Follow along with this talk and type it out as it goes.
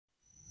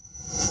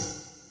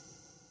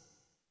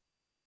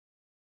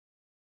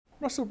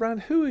Russell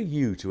Brand, who are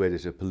you to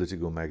edit a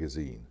political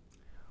magazine?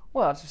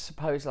 Well, I just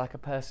suppose like a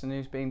person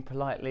who's been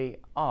politely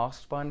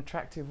asked by an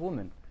attractive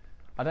woman.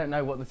 I don't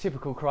know what the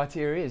typical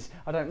criteria is.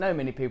 I don't know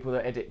many people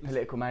that edit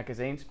political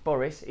magazines.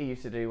 Boris, he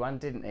used to do one,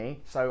 didn't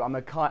he? So I'm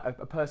a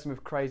person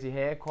with crazy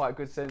hair, quite a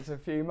good sense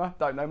of humour,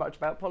 don't know much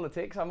about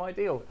politics, I'm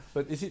ideal.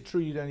 But is it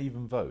true you don't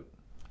even vote?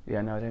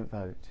 Yeah, no, I don't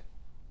vote.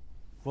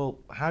 Well,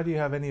 how do you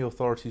have any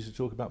authority to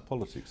talk about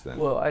politics then?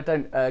 Well, I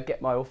don't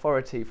get my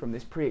authority from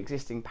this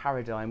pre-existing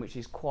paradigm, which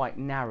is quite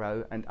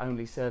narrow and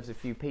only serves a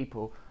few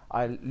people.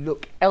 I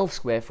look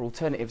elsewhere for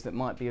alternatives that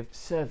might be of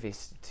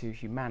service to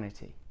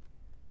humanity.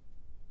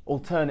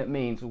 Alternate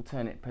means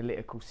alternate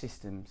political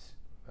systems.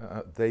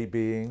 They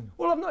being?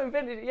 Well, I've not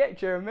invented it yet,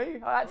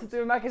 Jeremy. I had to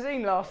do a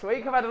magazine last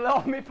week. I've had a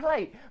lot on my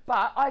plate.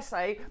 But I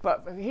say,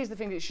 but here's the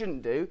thing it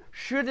shouldn't do.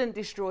 Shouldn't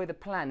destroy the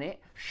planet.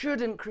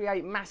 Shouldn't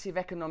create massive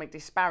economic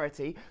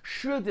disparity.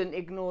 Shouldn't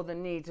ignore the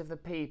needs of the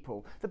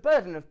people. The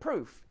burden of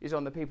proof is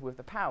on the people with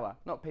the power,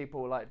 not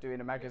people like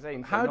doing a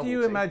magazine. How do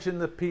you imagine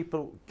the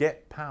people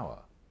get power?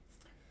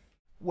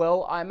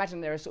 Well, I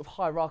imagine there are sort of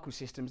hierarchical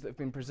systems that have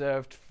been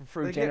preserved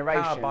through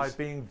generations. Get power by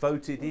being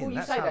voted in. Well, you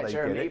That's say how that, they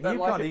Jeremy, get it. but You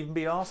like can't even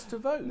be asked to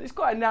vote. It's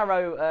quite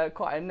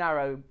a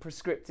narrow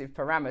prescriptive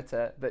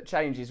parameter that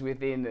changes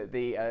within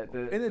the.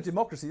 In a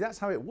democracy, that's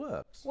how it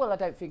works. Well, I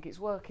don't think it's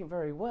working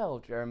very well,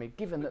 Jeremy.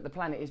 Given that the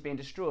planet is being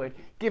destroyed,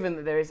 given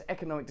that there is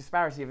economic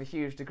disparity of a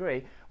huge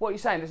degree, what are you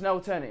saying? There's no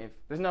alternative.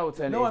 There's no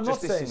alternative. No, I'm not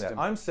just this saying system.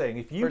 that. I'm saying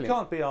if you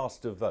can't be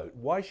asked to vote,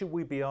 why should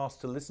we be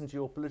asked to listen to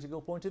your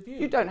political point of view?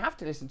 You don't have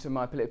to listen to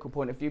my political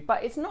point of view,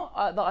 but it's not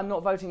that I'm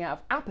not voting out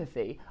of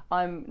apathy.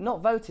 I'm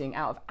not voting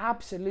out of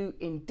absolute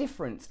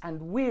indifference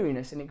and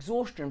weariness and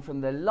exhaustion from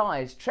the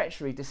lies,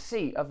 treachery,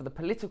 deceit of the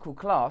political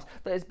class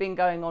that has been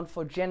going on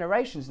for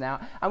generations now,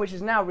 and which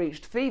has now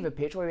reached fever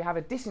pitch where we have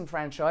a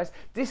disenfranchised,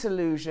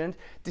 disillusioned,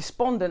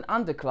 despondent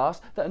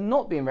underclass that are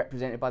not being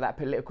represented by that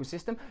political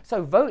system.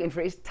 So voting for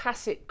it is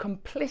tacit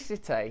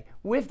complicity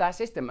with that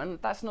system, and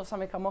that's not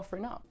something I'm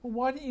offering up. Well,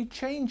 why don't you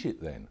change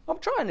it then? I'm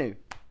trying to.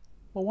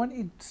 Well, why don't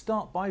you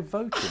start by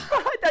voting?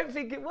 I don't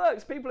think it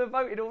works. People have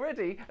voted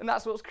already, and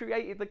that's what's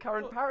created the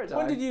current paradigm.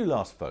 When did you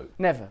last vote?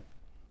 Never.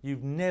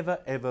 You've never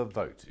ever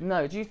voted?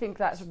 No. Do you think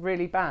that's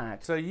really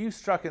bad? So you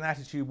struck an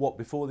attitude, what,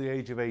 before the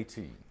age of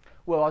 18?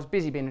 Well, I was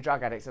busy being a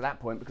drug addict at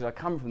that point because I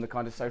come from the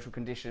kind of social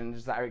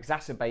conditions that are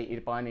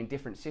exacerbated by an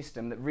indifferent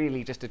system that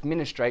really just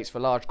administrates for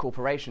large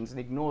corporations and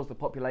ignores the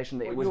population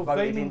that it was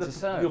voted in to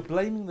serve. You're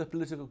blaming the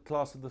political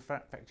class for the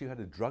fact you had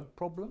a drug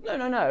problem?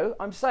 No.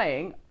 I'm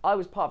saying I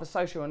was part of a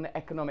social and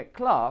economic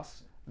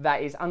class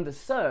that is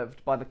underserved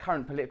by the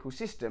current political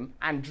system,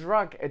 and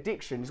drug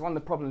addiction is one of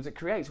the problems it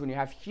creates when you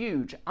have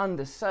huge,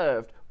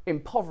 underserved,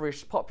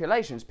 impoverished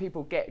populations.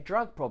 People get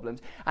drug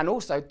problems and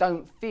also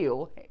don't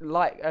feel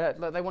like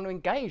they want to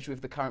engage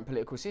with the current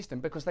political system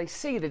because they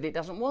see that it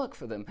doesn't work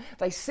for them.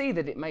 They see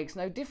that it makes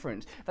no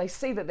difference. They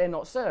see that they're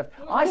not served.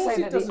 Well, I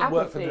say that it doesn't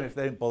work for them if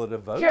they don't bother to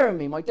vote.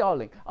 Jeremy, my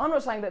darling, I'm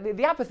not saying that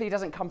the apathy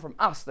doesn't come from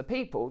us, the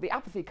people. The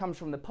apathy comes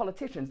from the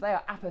politicians. They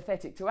are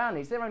apathetic to our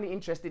needs. They're only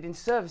interested in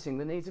servicing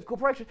the needs of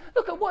corporations.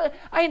 Look at what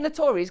ain't the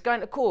Tories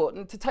going to court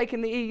and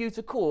taking the EU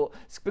to court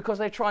because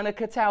they're trying to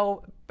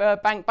curtail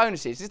bank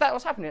bonuses. Is that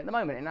what's happening at the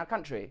moment in our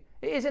country?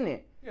 It is, isn't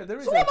it? Yeah, there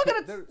is. So why am I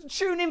going to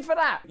tune in for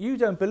that? You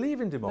don't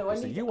believe in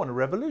democracy. You want a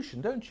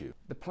revolution, don't you?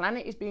 The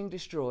planet is being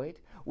destroyed.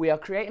 We are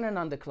creating an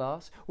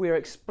underclass. We are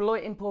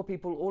exploiting poor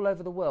people all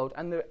over the world,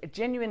 and the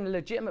genuine,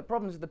 legitimate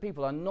problems of the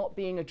people are not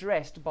being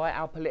addressed by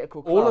our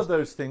political class. All of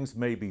those things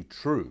may be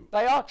true.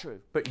 They are true.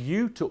 But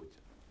you took...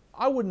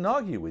 I wouldn't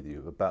argue with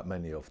you about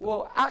many of them.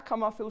 Well, how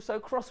come I feel so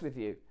cross with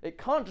you? It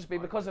can't just be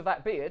because of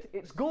that beard.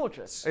 It's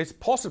gorgeous. It's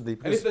possibly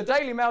because... And if the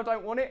Daily Mail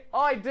don't want it,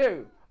 I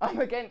do. I'm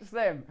against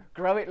them.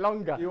 Grow it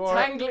longer.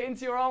 Tangle it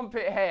into your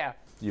armpit hair.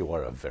 You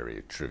are a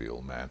very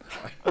trivial man.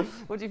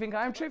 What do you think?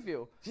 I am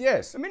trivial?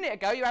 Yes. A minute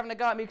ago, you were having a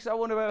go at me because I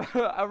want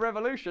a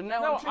revolution.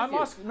 Now I'm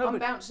trivial.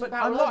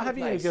 I'm not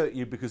having a go at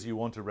you because you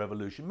want a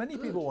revolution. Many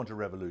people want a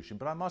revolution,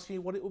 but I'm asking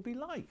you what it will be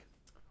like.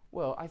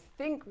 Well, I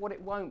think what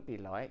it won't be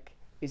like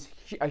is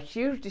a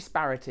huge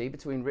disparity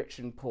between rich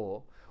and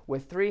poor, where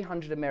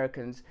 300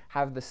 Americans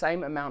have the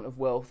same amount of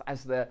wealth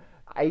as the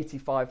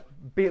 85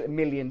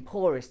 million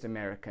poorest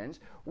Americans,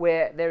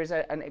 where there is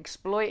an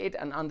exploited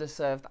and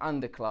underserved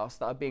underclass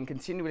that are being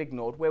continually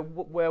ignored,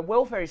 where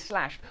welfare is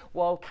slashed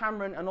while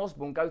Cameron and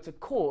Osborne go to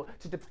court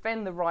to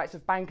defend the rights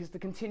of bankers to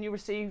continue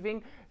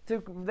receiving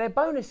their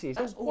bonuses.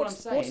 That's all I'm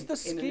saying. What's the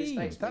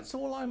scheme? That's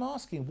all I'm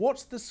asking.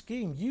 What's the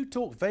scheme? You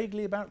talk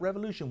vaguely about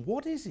revolution.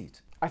 What is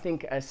it? I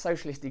think a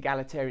socialist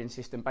egalitarian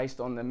system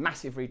based on the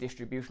massive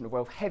redistribution of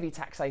wealth, heavy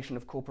taxation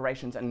of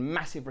corporations and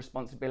massive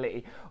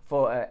responsibility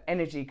for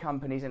energy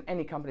companies and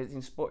any company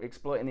that's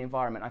exploiting the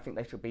environment. I think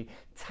they should be,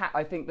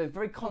 I think the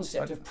very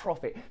concept of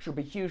profit should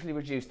be hugely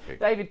reduced.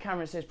 David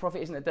Cameron says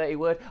profit isn't a dirty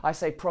word. I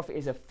say profit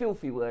is a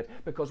filthy word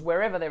because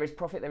wherever there is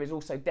profit, there is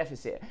also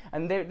deficit.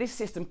 And this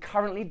system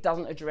currently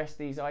doesn't address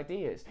these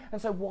ideas. And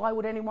so why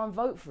would anyone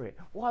vote for it?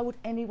 Why would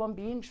anyone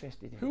be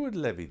interested in it? Who would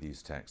levy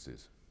these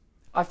taxes?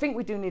 I think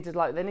we do need to,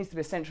 there needs to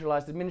be a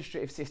centralised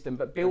administrative system,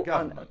 but built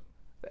on...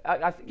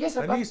 Yes,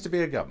 there needs to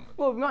be a government.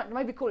 Well,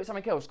 maybe call it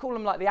something else. Call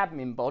them like the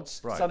admin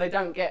bods, so they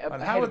don't get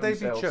And how would they be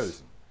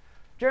chosen?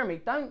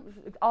 Jeremy, don't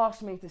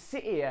ask me to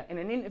sit here in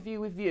an interview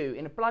with you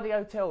in a bloody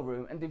hotel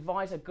room and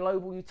devise a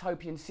global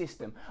utopian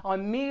system.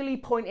 I'm merely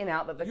pointing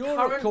out that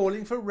You're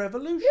calling for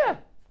revolution. Yeah,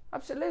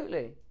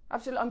 absolutely.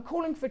 Absolutely. I'm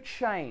calling for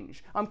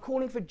change. I'm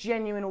calling for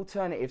genuine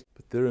alternatives.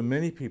 But there are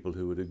many people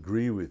who would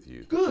agree with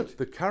you. Good.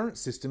 The current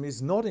system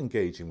is not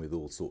engaging with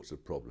all sorts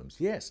of problems.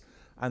 Yes,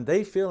 and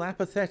they feel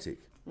apathetic,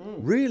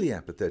 really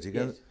apathetic.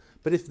 Yes.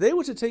 But if they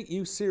were to take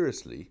you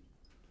seriously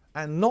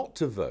and not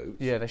to vote...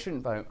 Yeah, they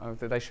shouldn't vote.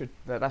 They should.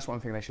 That's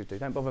one thing they should do.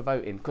 Don't bother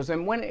voting. Because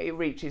then when it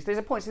reaches... There's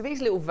a point. So these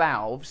little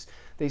valves,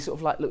 these sort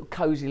of like little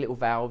cosy little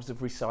valves of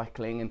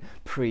recycling and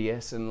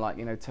Prius and like,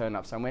 you know, turn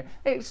up somewhere,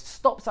 it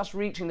stops us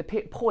reaching the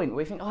point where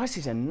we think, oh, this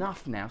is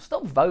enough now.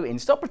 Stop voting.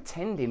 Stop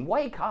pretending.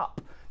 Wake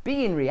up.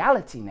 Be in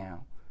reality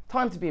now.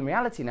 Time to be in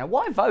reality now.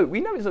 Why vote?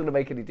 We know it's not going to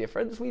make any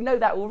difference. We know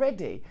that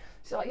already.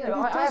 So, like, you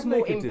know, I have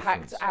more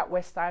impact at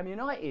West Ham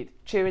United,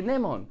 cheering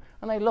them on,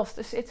 and they lost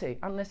the City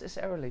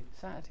unnecessarily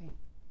Saturday.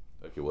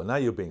 Okay, well now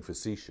you're being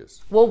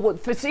facetious. Well,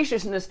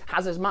 facetiousness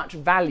has as much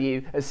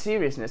value as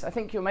seriousness. I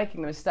think you're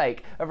making the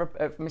mistake of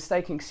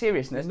mistaking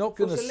seriousness. You're not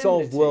going to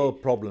solve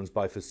world problems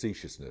by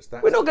facetiousness.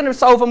 We're not going to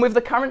solve them with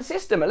the current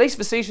system. At least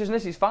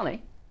facetiousness is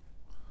funny.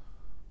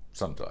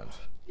 Sometimes.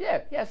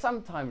 Yeah,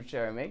 sometimes,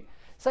 Jeremy.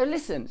 So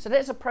listen, so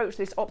let's approach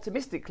this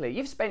optimistically.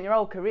 You've spent your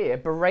whole career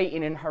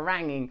berating and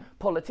haranguing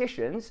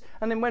politicians,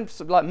 and then when,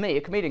 like me,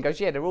 a comedian goes,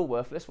 yeah, they're all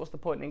worthless, what's the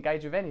point in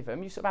engaging with any of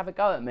them? You sort of have a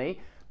go at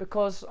me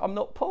because I'm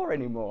not poor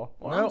anymore.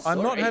 Well, no,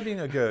 I'm not having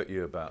a go at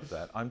you about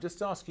that. I'm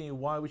just asking you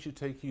why we should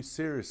take you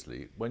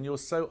seriously when you're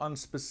so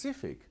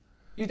unspecific.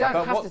 You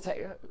don't have to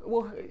take...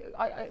 Well,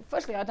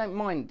 firstly, I don't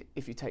mind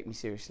if you take me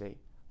seriously.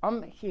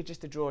 I'm here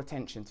just to draw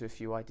attention to a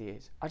few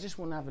ideas. I just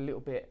want to have a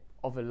little bit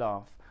of a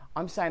laugh.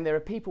 I'm saying there are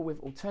people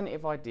with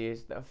alternative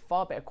ideas that are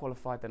far better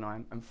qualified than I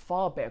am, and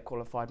far better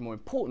qualified, more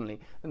importantly,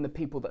 than the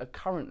people that are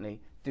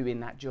currently doing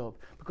that job,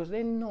 because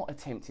they're not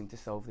attempting to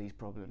solve these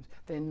problems.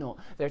 They're not.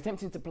 They're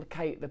attempting to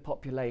placate the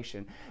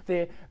population.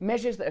 The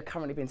measures that are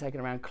currently being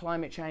taken around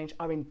climate change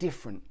are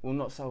indifferent, will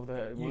not solve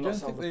the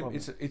problem.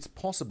 It's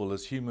possible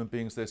as human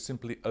beings they're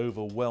simply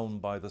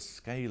overwhelmed by the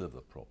scale of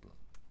the problem?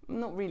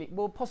 Not really.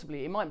 Well,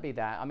 possibly. It might be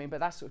that. I mean, but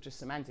that's sort of just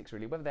semantics,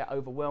 really. Whether they're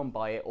overwhelmed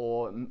by it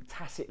or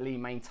tacitly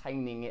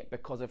maintaining it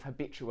because of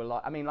habitual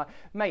life. I mean, like,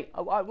 mate,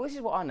 this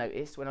is what I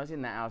noticed when I was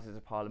in that Houses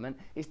of Parliament.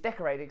 It's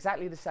decorated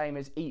exactly the same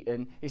as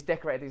Eton. It's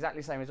decorated exactly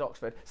the same as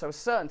Oxford. So a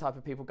certain type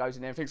of people goes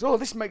in there and thinks, oh,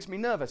 this makes me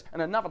nervous.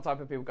 And another type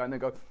of people go in there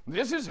and go,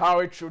 this is how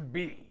it should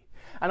be.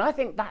 And I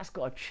think that's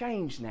got to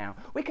change now.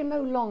 We can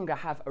no longer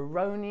have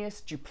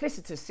erroneous,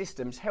 duplicitous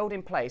systems held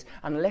in place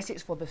unless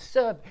it's for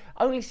the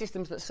only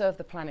systems that serve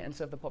the planet and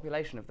serve the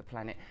population of the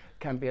planet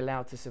can be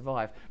allowed to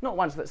survive. Not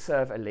ones that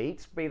serve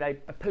elites, be they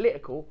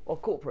political or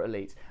corporate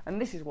elites. And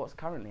this is what's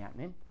currently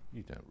happening.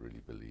 You don't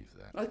really believe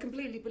that. I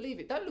completely believe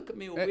it. Don't look at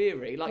me all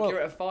weary, like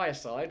you're at a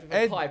fireside with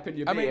a pipe and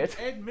your beard.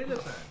 I mean, Ed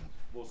Miliband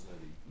wasn't an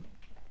elite.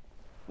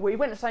 Well, he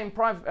went to the same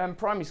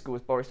primary school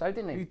as Boris, though,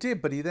 didn't he? He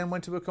did, but he then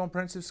went to a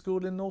comprehensive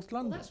school in North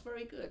London. Well, that's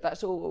very good.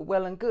 That's all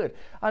well and good.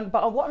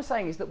 But what I'm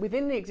saying is that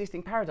within the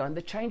existing paradigm,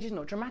 the change is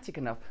not dramatic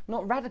enough,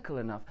 not radical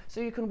enough. So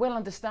you can well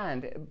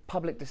understand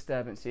public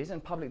disturbances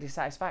and public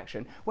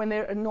dissatisfaction when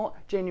there are not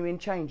genuine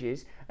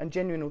changes and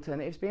genuine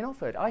alternatives being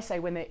offered. I say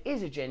when there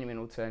is a genuine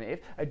alternative,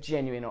 a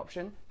genuine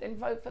option, then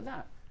vote for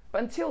that.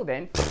 But until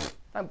then,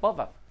 don't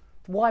bother.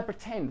 Why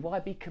pretend? Why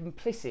be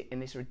complicit in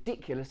this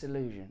ridiculous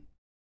illusion?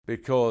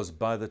 Because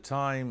by the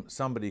time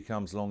somebody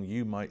comes along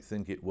you might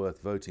think it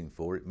worth voting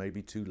for, it may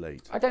be too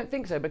late. I don't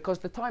think so, because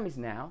the time is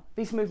now.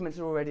 These movements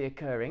are already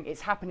occurring.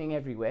 It's happening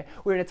everywhere.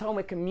 We're in a time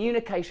where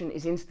communication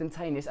is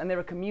instantaneous, and there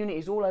are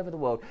communities all over the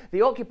world.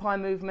 The Occupy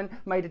movement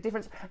made a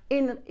difference,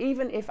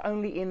 even if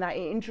only in that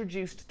it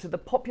introduced to the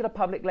popular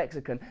public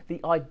lexicon the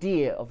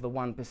idea of the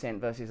 1%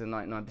 versus the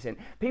 99%.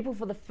 People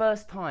for the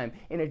first time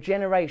in a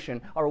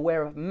generation are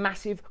aware of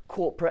massive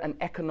corporate and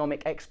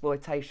economic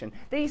exploitation.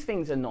 These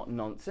things are not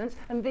nonsense,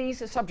 and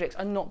these subjects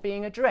are not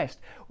being addressed.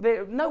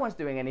 No one's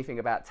doing anything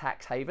about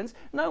tax havens.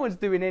 No one's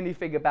doing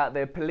anything about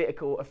their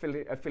political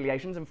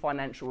affiliations and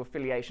financial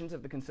affiliations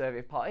of the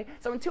Conservative Party.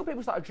 So until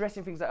people start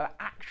addressing things that are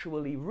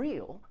actually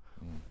real,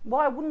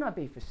 why wouldn't I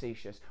be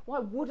facetious? Why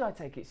would I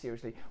take it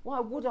seriously?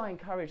 Why would I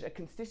encourage a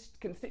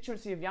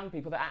constituency of young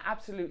people that are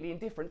absolutely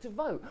indifferent to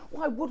vote?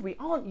 Why would we?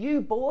 Aren't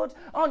you bored?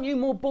 Aren't you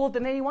more bored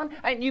than anyone?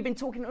 Ain't you been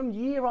talking to them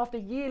year after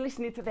year,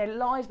 listening to their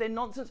lies, their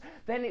nonsense?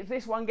 Then it's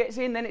this one gets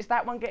in, then it's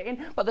that one gets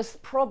in, but this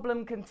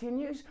problem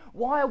continues.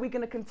 Why are we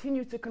going to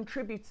continue to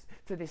contribute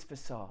to this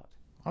facade?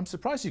 I'm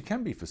surprised you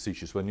can be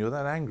facetious when you're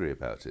that angry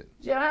about it.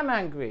 Yeah, I am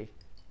angry.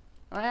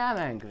 I am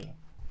angry.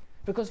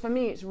 Because for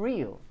me it's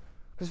real.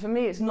 Because for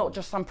me, it's not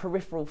just some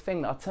peripheral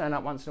thing that I turn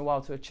up once in a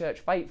while to a church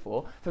fete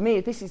for. For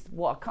me, this is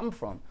what I come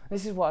from.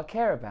 This is what I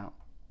care about.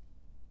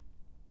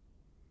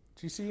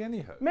 Do you see any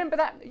hope? Remember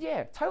that?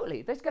 Yeah,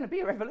 totally. There's going to be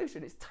a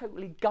revolution. It's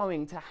totally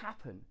going to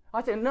happen.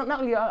 I think not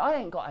only I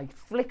ain't got a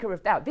flicker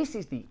of doubt. This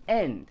is the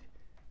end.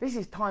 This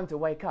is time to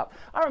wake up.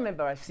 I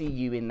remember I see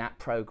you in that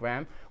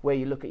program where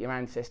you look at your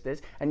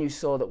ancestors and you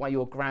saw that when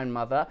your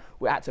grandmother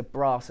had to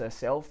brass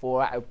herself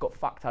or got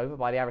fucked over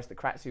by the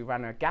aristocrats who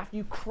ran her gaff,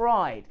 you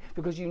cried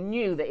because you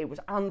knew that it was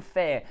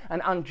unfair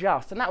and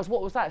unjust. And that was,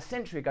 what was that, a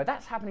century ago?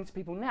 That's happening to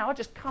people now. I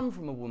just come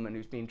from a woman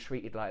who's being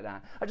treated like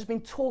that. I've just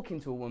been talking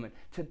to a woman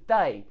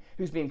today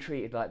who's being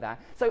treated like that.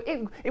 So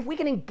if we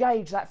can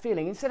engage that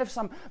feeling, instead of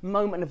some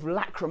moment of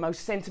lachrymose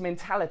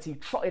sentimentality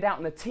trotted out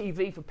on the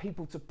TV for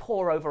people to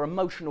pore over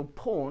emotional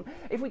porn,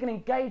 if we can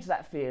engage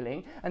that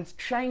feeling and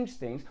change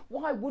things,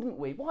 why wouldn't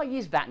we? Why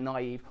is that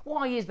naive?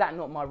 Why is that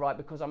not my right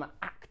because I'm an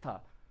actor?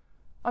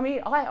 I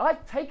mean,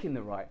 I've taken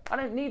the right. I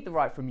don't need the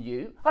right from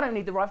you. I don't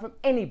need the right from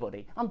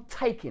anybody. I'm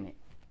taking it.